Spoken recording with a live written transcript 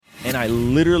and I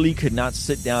literally could not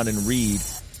sit down and read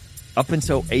up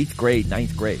until 8th grade,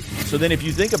 9th grade. So then if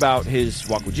you think about his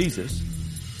walk with Jesus,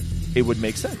 it would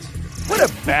make sense. What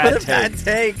a bad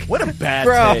take. What a bad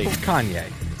take. Kanye.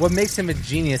 What makes him a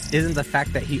genius isn't the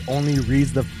fact that he only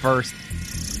reads the first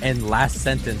and last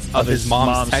sentence of his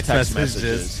mom's text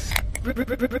messages.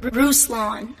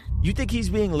 Ruslan. You think he's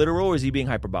being literal or is he being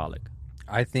hyperbolic?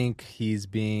 I think he's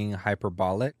being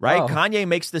hyperbolic. Right? Oh. Kanye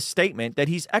makes this statement that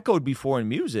he's echoed before in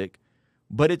music,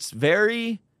 but it's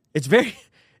very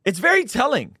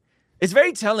telling. It's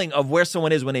very telling of where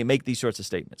someone is when they make these sorts of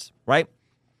statements, right?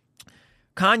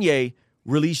 Kanye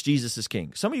released Jesus is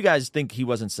King. Some of you guys think he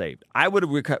wasn't saved. I would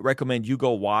recommend you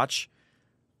go watch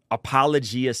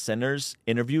Apologia Center's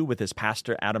interview with his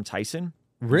pastor, Adam Tyson.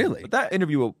 Really? That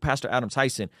interview with Pastor Adam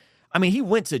Tyson, I mean, he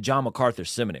went to John MacArthur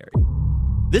Seminary.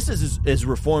 This is as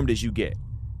reformed as you get,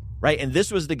 right? And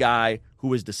this was the guy who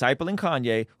was discipling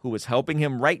Kanye, who was helping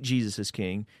him write Jesus is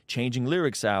King, changing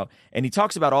lyrics out. And he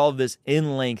talks about all of this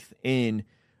in length in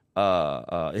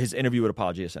his interview with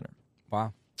Apologia Center.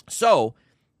 Wow. So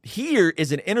here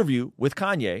is an interview with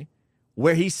Kanye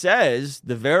where he says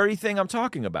the very thing I'm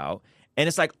talking about. And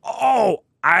it's like, oh,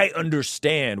 I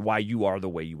understand why you are the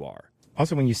way you are.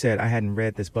 Also, when you said I hadn't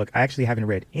read this book, I actually haven't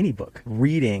read any book.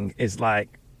 Reading is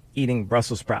like eating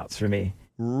Brussels sprouts for me.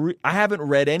 I haven't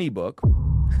read any book.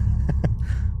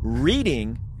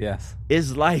 Reading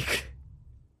is like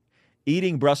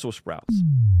eating Brussels sprouts.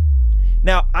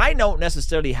 Now, I don't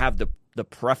necessarily have the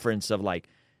preference of like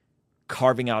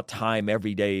carving out time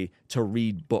every day to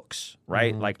read books,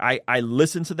 right? Mm-hmm. Like I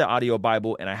listen to the audio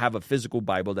Bible and I have a physical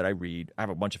Bible that I read. I have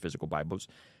a bunch of physical Bibles.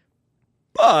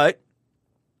 But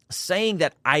saying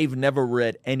that I've never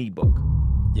read any book.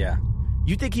 Yeah.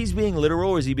 You think he's being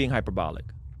literal or is he being hyperbolic?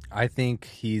 I think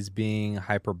he's being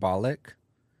hyperbolic.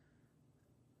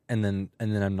 And then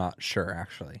I'm not sure,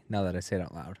 actually, now that I say it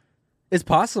out loud. It's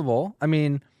possible. I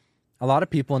mean, a lot of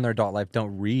people in their adult life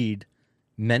don't read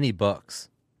many books.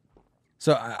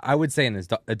 So I would say in his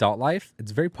adult life,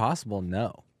 it's very possible,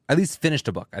 no. At least finished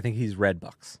a book. I think he's read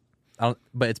books.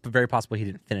 But it's very possible he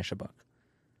didn't finish a book.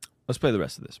 Let's play the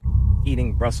rest of this.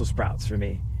 Eating Brussels sprouts for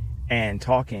me and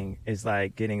talking is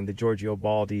like getting the Giorgio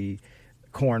Baldi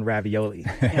corn ravioli.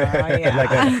 like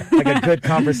a good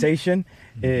conversation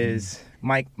is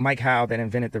Mike Howe that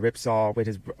invented the ripsaw with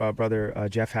his brother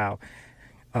Jeff Howe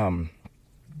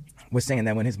was saying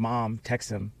that when his mom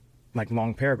texts him like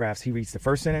long paragraphs, he reads the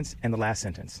first sentence and the last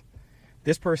sentence.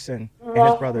 This person and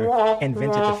his brother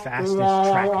invented the fastest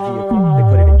track vehicle. They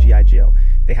put it in G.I. Joe.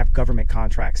 They have government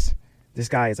contracts. This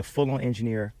guy is a full-on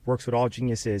engineer, works with all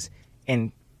geniuses,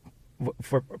 and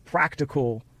for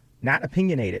practical, not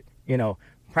opinionated,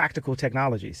 practical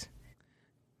technologies.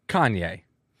 Kanye.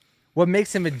 What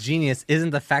makes him a genius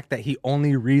isn't the fact that he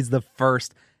only reads the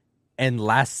first and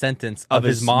last sentence of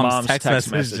his mom's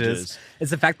text messages.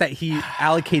 It's the fact that he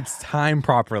allocates time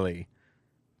properly.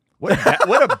 What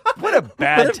a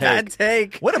bad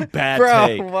take. What a bad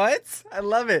take. Bro, what? I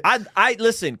love it. I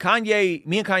listen, me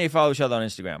and Kanye follow each other on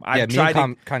Instagram.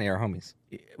 Kanye are homies.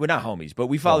 We're not homies, but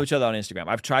we follow each other on Instagram.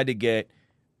 I've tried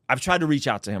to reach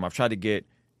out to him. I've tried to get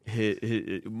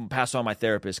pass on my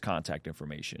therapist's contact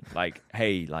information. Like,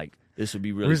 hey, like, this would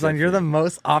be really Ruslan, you're the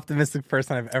most optimistic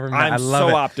person I've ever met. I love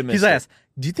it. Optimistic. He's like,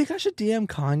 do you think I should DM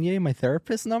Kanye my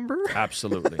therapist number?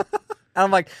 Absolutely. And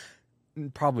I'm like,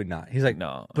 probably not. He's like,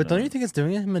 no. But don't you think it's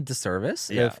doing him a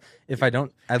disservice if I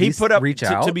don't least reach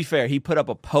out? To be fair, he put up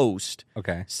a post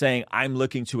saying, I'm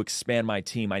looking to expand my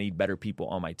team. I need better people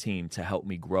on my team to help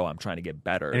me grow. I'm trying to get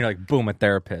better. And you're like, boom, a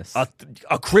therapist.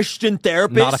 A Christian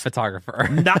therapist? Not a photographer.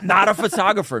 not a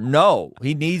photographer. No.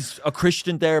 He needs a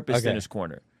Christian therapist in his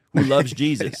corner who loves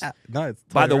Jesus. No, it's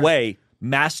totally By the way,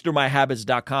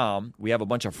 mastermyhabits.com. We have a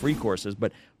bunch of free courses,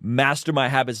 but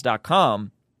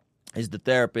mastermyhabits.com is the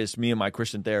therapist, me and my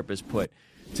Christian therapist put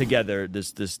together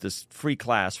this free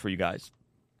class for you guys.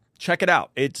 Check it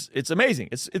out. It's amazing.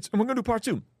 It's we're gonna do part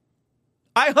 2.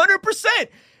 100%.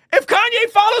 If Kanye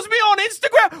follows me on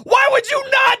Instagram, why would you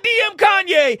not DM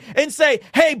Kanye and say,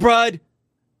 hey, brud,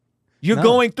 you're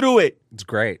going through it. It's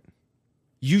great.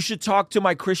 You should talk to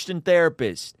my Christian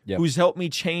therapist who's helped me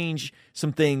change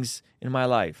some things in my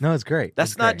life. No, it's great.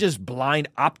 That's not just blind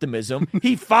optimism.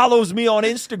 He follows me on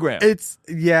Instagram. It's,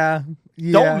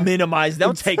 Don't minimize.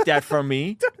 Don't take that from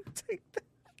me. Don't take that.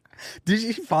 Did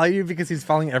he follow you because he's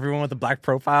following everyone with a black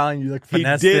profile and you like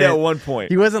finessed He did it? at one point.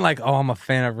 He wasn't like, oh, I'm a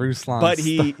fan of Ruslan. But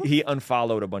he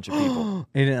unfollowed a bunch of people.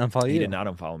 He didn't unfollow you? He did not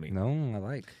unfollow me. No, I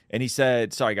like. And he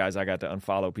said, sorry, guys, I got to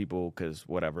unfollow people because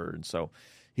whatever. And so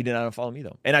he did not unfollow me,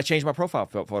 though. And I changed my profile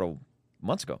photo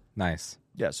months ago. Nice.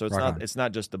 Yeah, so it's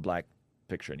not just the black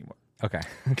picture anymore. Okay.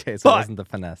 Okay, so But- it wasn't the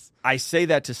finesse. I say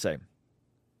that to say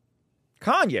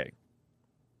Kanye,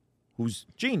 who's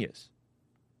genius.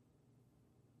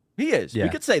 He is. Yeah. We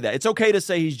could say that. It's okay to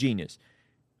say he's genius.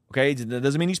 Okay? That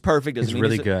doesn't mean he's perfect. Doesn't He's mean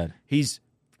really good. He's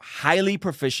highly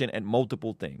proficient at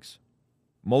multiple things,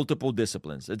 multiple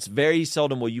disciplines. It's very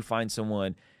seldom will you find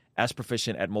someone as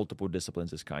proficient at multiple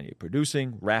disciplines as Kanye.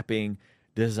 Producing, rapping,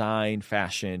 design,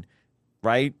 fashion,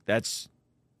 right? That's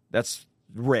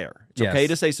rare. It's Yes. okay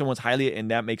to say someone's highly,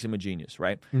 and that makes him a genius,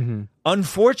 right? Mm-hmm.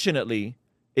 Unfortunately,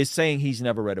 is saying he's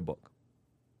never read a book.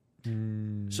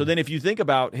 So then if you think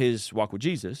about his walk with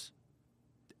Jesus,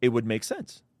 it would make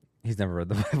sense. He's never read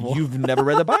the Bible. You've never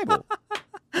read the Bible.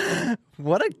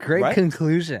 What a great Right?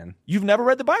 conclusion. You've never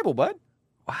read the Bible, bud.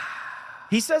 Wow.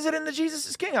 He says it in the Jesus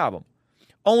is King album.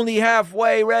 Only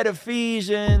halfway read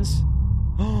Ephesians.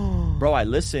 Bro, I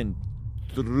listened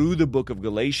through the book of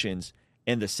Galatians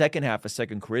and the second half of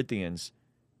 2 Corinthians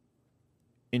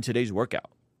in today's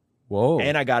workout. Whoa.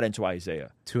 And I got into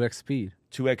Isaiah. 2x speed.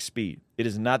 2x speed. It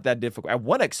is not that difficult. At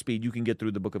 1x speed, you can get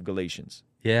through the book of Galatians.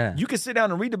 Yeah. You can sit down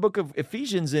and read the book of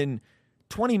Ephesians in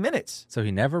 20 minutes. So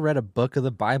he never read a book of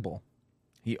the Bible.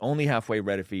 He only halfway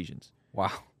read Ephesians.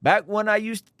 Wow. Back when I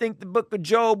used to think the book of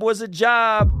Job was a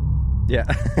job. Yeah.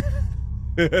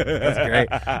 That's great.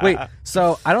 Wait,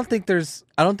 so I don't think there's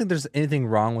anything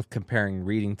wrong with comparing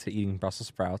reading to eating Brussels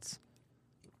sprouts.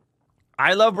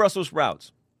 I love Brussels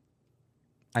sprouts.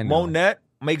 I know. Monette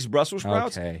makes Brussels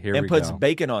sprouts Okay, here and we puts go.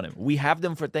 bacon on them. We have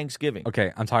them for Thanksgiving.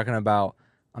 Okay, I'm talking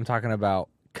about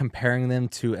comparing them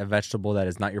to a vegetable that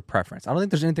is not your preference. I don't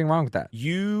think there's anything wrong with that.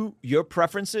 Your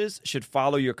preferences should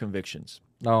follow your convictions.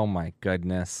 Oh my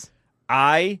goodness.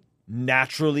 I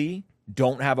naturally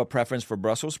don't have a preference for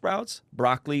Brussels sprouts,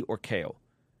 broccoli, or kale.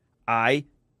 I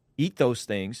eat those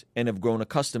things and have grown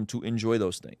accustomed to enjoy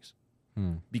those things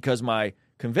because my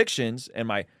convictions and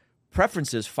my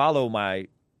preferences follow my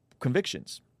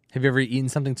convictions. Have you ever eaten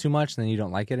something too much and then you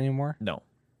don't like it anymore? No.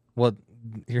 Well,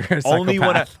 you're a Only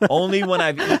when psychopath. only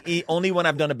when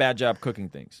I've done a bad job cooking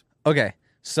things. Okay,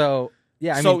 so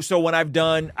yeah, I mean, So when I've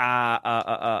done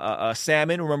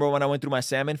salmon, remember when I went through my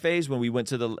salmon phase when we went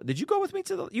to the? Did you go with me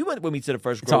to the? You went with me to the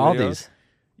first to Grow videos. Aldi's,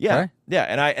 Yeah, right?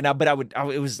 yeah, but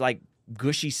it was like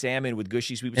gushy salmon with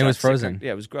gushy sweet. It was potato. frozen.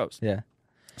 Yeah, it was gross. yeah.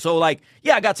 So like,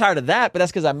 yeah, I got tired of that, but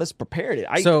that's because I misprepared it.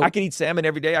 I could eat salmon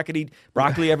every day. I could eat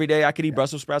broccoli every day. I could eat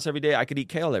Brussels sprouts every day. I could eat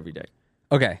kale every day.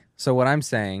 Okay, so what I'm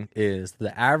saying is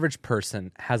the average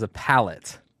person has a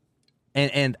palate,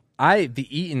 and I've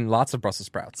eaten lots of Brussels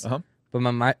sprouts. Uh-huh. But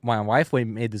my wife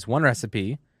made this one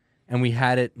recipe, and we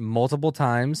had it multiple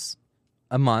times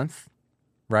a month,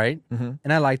 right? Mm-hmm.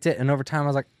 And I liked it. And over time, I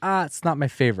was like, it's not my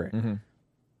favorite. Mm-hmm.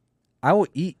 I will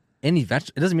eat any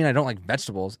vegetable. It doesn't mean I don't like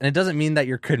vegetables, and it doesn't mean that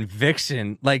your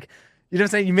conviction, like, you know what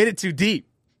I'm saying? You made it too deep.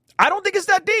 I don't think it's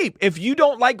that deep. If you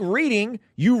don't like reading,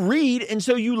 you read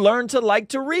until you learn to like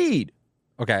to read.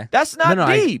 Okay, That's not no,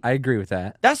 deep. I agree with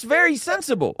that. That's very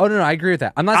sensible. Oh no, I agree with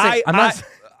that. I'm not saying. I'm not.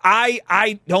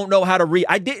 I don't know how to read.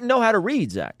 I didn't know how to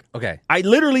read, Zach. Okay, I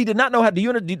literally did not know how to.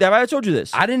 Have I told you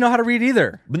this? I didn't know how to read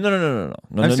either. But no.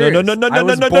 I'm serious. I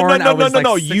was born- I was like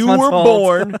 6 You months were old.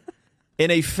 born in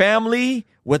a family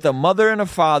with a mother and a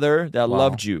father that Wow.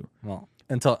 loved you. Well,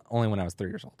 until only when I was 3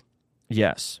 years old.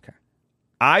 Yes. Okay.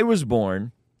 I was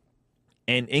born,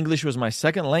 and English was my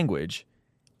second language,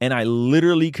 and I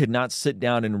literally could not sit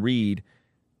down and read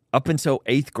up until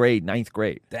 8th grade, 9th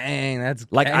grade. Dang, that's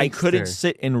Like I gangster. couldn't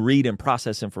sit and read and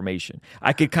process information.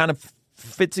 I could kind of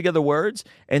fit together words,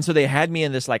 and so they had me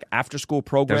in this like after school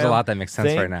program. There's a lot that makes sense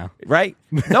thing, right now. right?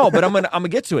 No, but I'm gonna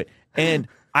get to it. And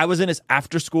I was in this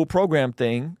after school program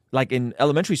thing, like in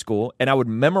elementary school, and I would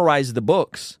memorize the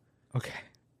books Okay.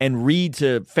 and read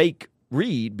to fake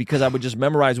read because I would just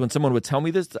memorize when someone would tell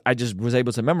me this. I just was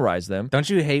able to memorize them. Don't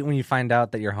you hate when you find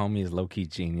out that your homie is low key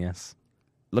genius?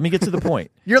 Let me get to the point.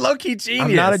 You're low key genius.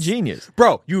 I'm not a genius.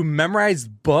 Bro, you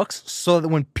memorized books so that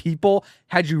when people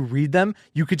had you read them,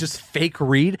 you could just fake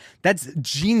read. That's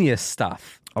genius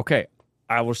stuff. Okay,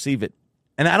 I will receive it.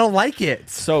 And I don't like it.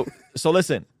 So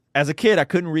listen, as a kid, I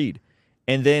couldn't read.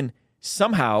 And then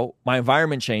somehow my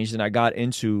environment changed and I got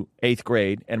into 8th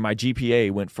grade and my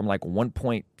GPA went from like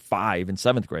 1.5 in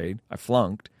 7th grade, I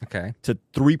flunked, Okay. to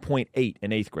 3.8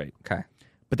 in 8th grade. Okay.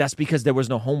 But that's because there was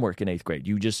no homework in 8th grade.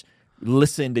 You just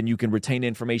listened and you can retain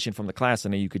information from the class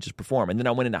and then you could just perform. And then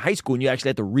I went into high school and you actually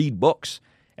had to read books.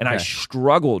 And I Okay.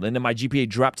 struggled. And then my GPA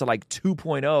dropped to like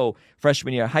 2.0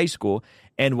 freshman year of high school.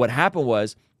 And what happened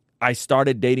was I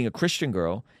started dating a Christian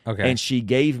girl. Okay. And she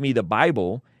gave me the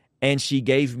Bible and she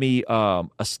gave me a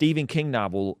Stephen King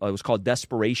novel. It was called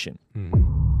Desperation.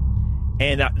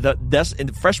 And that's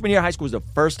in freshman year of high school was the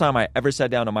first time I ever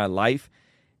sat down in my life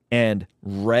and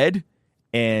read,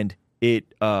 and it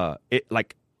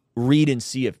like read and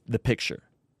see the picture.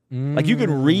 Like you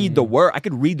can read the word, I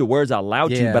could read the words out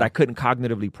loud to you, but I couldn't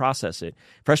cognitively process it.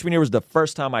 Freshman year was the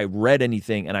first time I read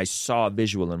anything and I saw a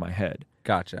visual in my head.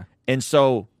 Gotcha. And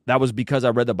so that was because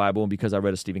I read the Bible and because I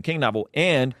read a Stephen King novel,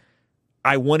 and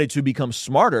I wanted to become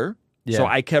smarter, so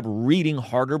I kept reading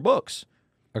harder books.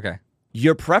 Okay.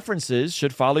 Your preferences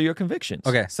should follow your convictions.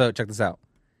 Okay, so check this out.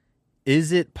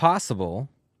 Is it possible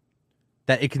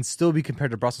that it can still be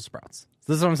compared to Brussels sprouts?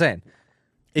 So this is what I'm saying.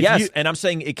 Yes, and I'm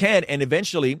saying it can, and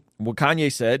eventually, what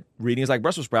Kanye said, reading is like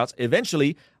Brussels sprouts,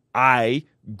 eventually I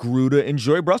grew to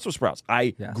enjoy Brussels sprouts.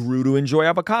 I grew to enjoy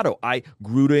avocado. I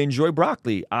grew to enjoy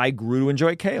broccoli. I grew to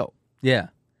enjoy kale. Yeah.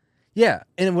 Yeah,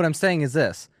 and what I'm saying is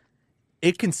this.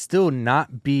 It can still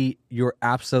not be your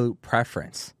absolute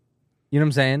preference. You know what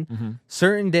I'm saying? Mm-hmm.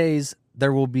 Certain days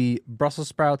there will be Brussels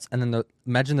sprouts, and then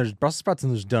imagine there's Brussels sprouts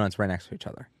and there's donuts right next to each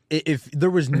other. If there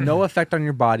was no effect on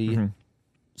your body,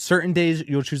 certain days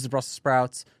you'll choose the Brussels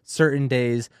sprouts, certain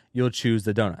days you'll choose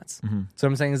the donuts. So what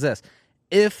I'm saying is this.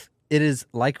 If it is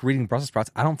like reading Brussels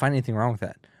sprouts, I don't find anything wrong with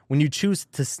that. When you choose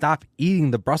to stop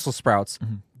eating the Brussels sprouts,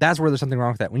 that's where there's something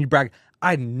wrong with that. When you brag,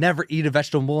 I never eat a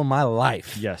vegetable in my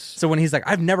life. Yes. So when he's like,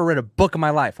 I've never read a book in my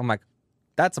life, I'm like,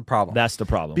 that's a problem. That's the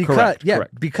problem. Because,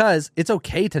 Correct. Because it's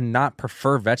okay to not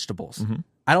prefer vegetables.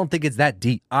 I don't think it's that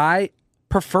deep. I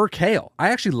prefer kale. I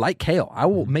actually like kale. I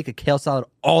will make a kale salad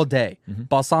all day.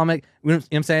 Balsamic, you know what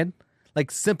I'm saying? Like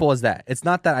simple as that. It's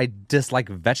not that I dislike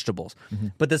vegetables,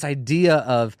 but this idea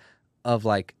of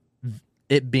like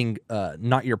it being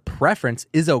not your preference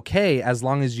is okay as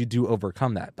long as you do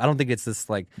overcome that. I don't think it's this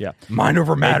like mind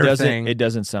over matter thing. It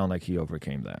doesn't sound like he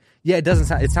overcame that. Yeah, it doesn't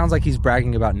sound. It sounds like he's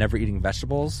bragging about never eating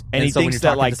vegetables, and he so thinks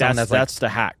that like that's the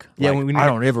hack. Yeah, like, when I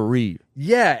don't ever read.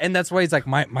 Yeah, and that's why he's like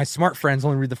my smart friends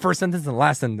only read the first sentence and the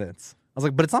last sentence. I was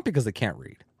like, but it's not because they can't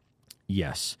read.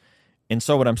 Yes, and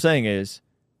so what I'm saying is,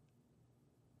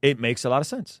 it makes a lot of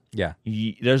sense. Yeah,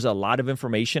 there's a lot of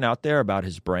information out there about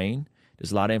his brain.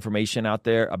 There's a lot of information out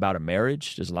there about a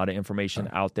marriage. There's a lot of information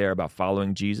out there about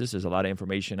following Jesus. There's a lot of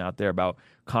information out there about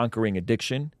conquering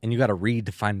addiction. And you got to read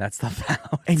to find that stuff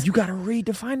out. And you got to read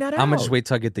to find that out. I'm going to just wait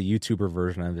till I get the YouTuber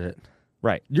version of it.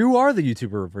 Right. You are the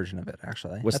YouTuber version of it,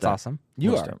 actually. What's That's that? awesome.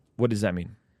 You are. What does that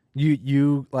mean?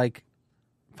 You like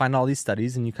find all these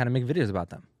studies and you kind of make videos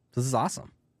about them. This is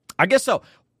awesome. I guess so.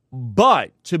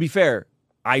 But to be fair,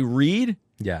 I read.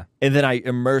 Yeah. And then I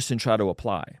immerse and try to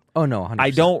apply. Oh, no, 100%.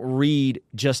 I don't read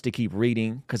just to keep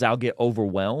reading because I'll get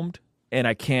overwhelmed, and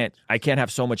I can't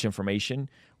have so much information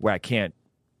where I can't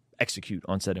execute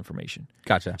on said information.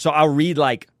 Gotcha. So I'll read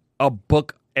like a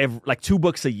book, like 2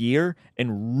 books a year,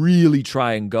 and really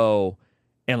try and go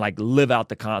and like live out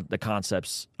the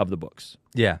concepts of the books.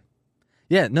 Yeah.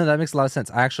 Yeah, no, that makes a lot of sense.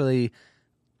 I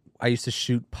used to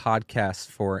shoot podcasts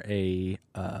for a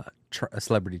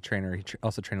celebrity trainer. He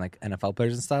also trained like NFL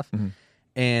players and stuff.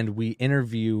 And we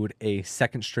interviewed a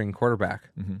second string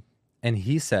quarterback. And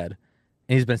he said,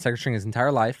 and he's been second string his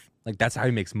entire life. Like that's how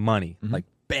he makes money. Like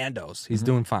bandos. He's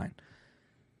doing fine.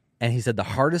 And he said the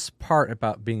hardest part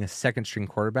about being a second string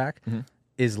quarterback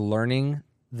is learning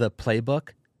the playbook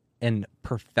and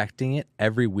perfecting it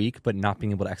every week, but not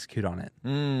being able to execute on it.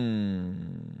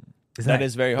 That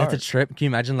is very hard. That's a trip. Can you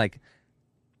imagine like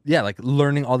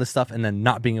learning all this stuff and then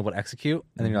not being able to execute?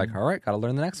 And then you're like, all right, got to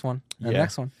learn the next one. And the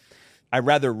next one. I'd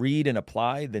rather read and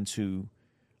apply than to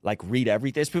like read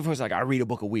everything. People like, I read a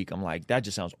book a week. I'm like, that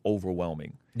just sounds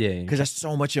overwhelming. Yeah. Because that's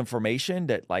so much information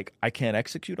that like I can't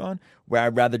execute on, where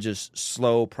I'd rather just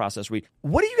slow process read.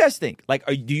 What do you guys think? Like,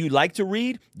 do you like to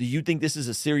read? Do you think this is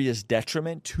a serious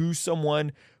detriment to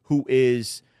someone who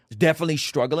is definitely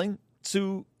struggling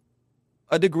to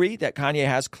a degree that Kanye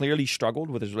has clearly struggled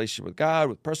with his relationship with God,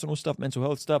 with personal stuff, mental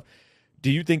health stuff? Do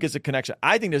you think it's a connection?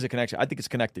 I think there's a connection. I think it's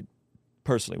connected.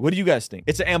 Personally, what do you guys think?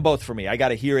 It's an and both for me. I got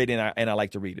to hear it and I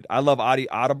like to read it. I love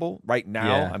Audible right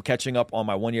now. Yeah. I'm catching up on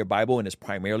my 1-year Bible and it's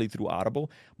primarily through Audible.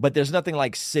 But there's nothing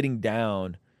like sitting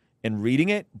down and reading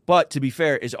it. But to be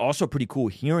fair, it's also pretty cool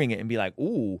hearing it and be like,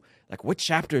 ooh, like what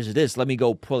chapter is this? Let me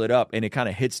go pull it up. And it kind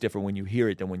of hits different when you hear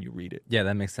it than when you read it. Yeah,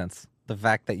 that makes sense. The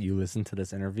fact that you listened to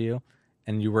this interview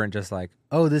and you weren't just like,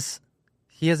 oh,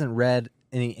 he hasn't read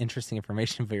any interesting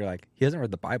information, but you're like, he hasn't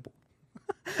read the Bible.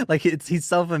 Like he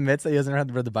self-admits that he hasn't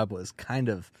read the Bible is kind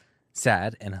of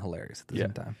sad and hilarious at the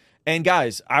same time. And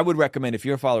guys, I would recommend if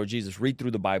you're a follower of Jesus, read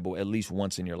through the Bible at least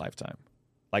once in your lifetime.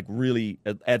 Like really,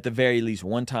 at the very least,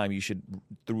 one time you should.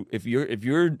 If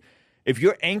you're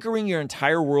anchoring your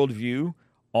entire worldview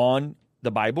on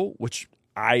the Bible, which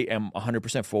I am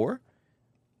 100% for,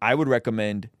 I would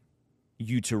recommend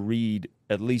you to read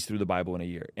at least through the Bible in a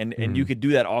year. And you could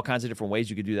do that all kinds of different ways.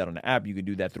 You could do that on an app. You could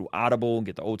do that through Audible and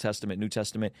get the Old Testament, New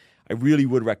Testament. I really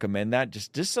would recommend that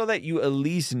just so that you at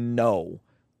least know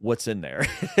what's in there.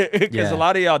 Because a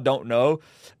lot of y'all don't know,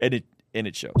 and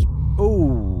it shows.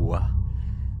 Oh,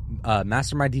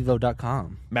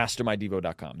 mastermydevo.com.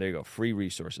 Mastermydevo.com. There you go. Free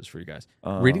resources for you guys.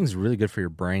 Reading's really good for your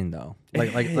brain, though.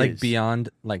 Like beyond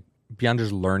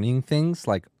just learning things,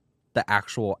 like the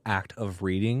actual act of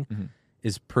reading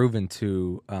is proven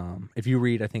to. If you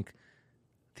read, I think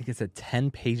it's at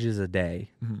 10 pages a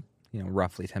day.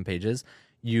 Roughly 10 pages.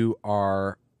 You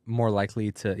are more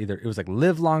likely to either it was like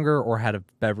live longer or had a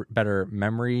better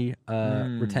memory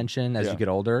retention as you get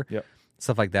older. Yep.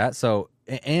 Stuff like that. So,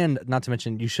 and not to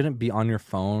mention, you shouldn't be on your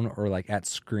phone or like at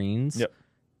screens. Yep.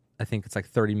 I think it's like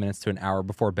 30 minutes to an hour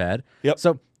before bed. Yep.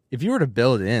 So if you were to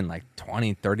build in like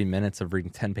 20, 30 minutes of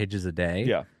reading 10 pages a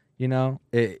day,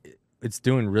 it's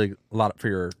doing really a lot for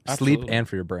your sleep and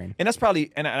for your brain. And that's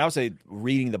probably, and I would say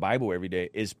reading the Bible every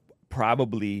day is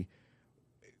probably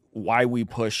why we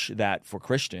push that for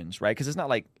Christians, right? Because it's not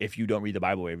like if you don't read the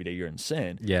Bible every day, you're in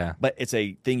sin. Yeah. But it's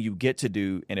a thing you get to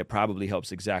do, and it probably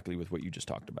helps exactly with what you just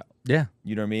talked about. Yeah.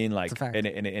 You know what I mean? Like, and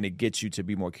it gets you to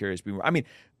be more curious.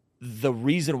 The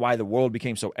reason why the world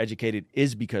became so educated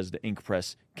is because the ink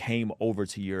press came over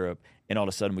to Europe, and all of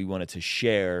a sudden we wanted to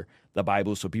share the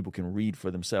Bible so people can read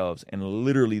for themselves. And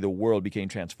literally the world became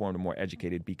transformed and more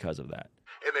educated because of that.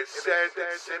 And it said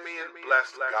that Simeon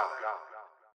blessed God.